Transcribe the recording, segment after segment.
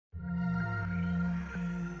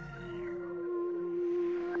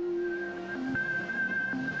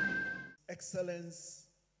Excellence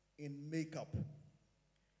in Makeup.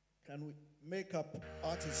 Can we makeup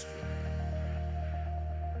artistry?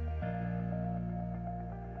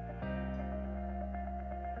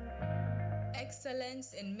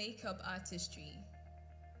 Excellence in Makeup Artistry.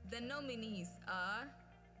 The nominees are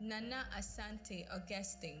Nana Asante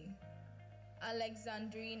Augustine,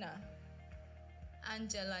 Alexandrina,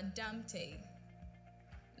 Angela Damte,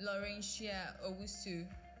 Laurentia Owusu,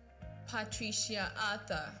 Patricia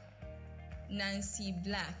Arthur, Nancy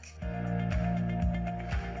Black.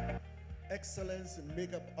 Excellence in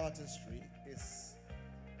Makeup Artistry is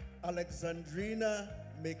Alexandrina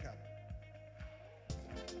Makeup.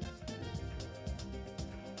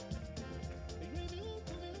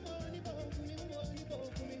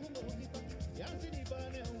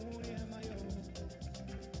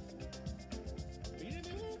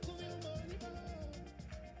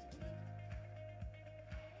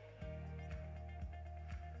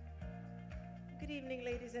 Good evening,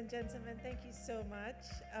 ladies and gentlemen. Thank you so much.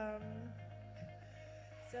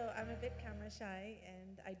 So I'm a bit camera shy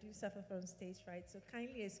and I do suffer from stage fright, so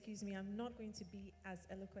kindly excuse me. I'm not going to be as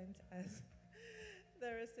eloquent as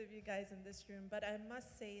the rest of you guys in this room, but I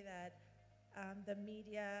must say that the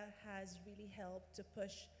media has really helped to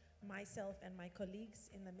push myself and my colleagues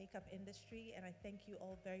in the makeup industry, and I thank you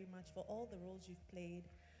all very much for all the roles you've played.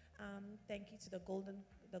 Thank you to the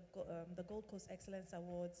Gold Coast Excellence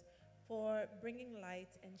Awards for bringing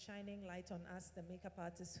light and shining light on us, the makeup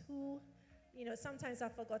artists, who, you know, sometimes are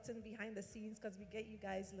forgotten behind the scenes because we get you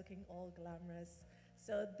guys looking all glamorous.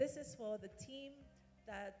 So this is for the team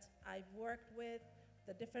that I've worked with,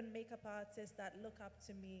 the different makeup artists that look up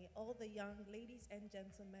to me, all the young ladies and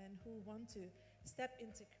gentlemen who want to step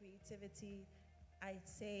into creativity. I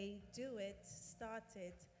say do it, start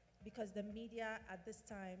it, because the media at this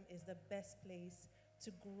time is the best place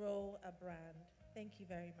to grow a brand. Thank you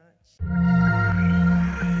very much.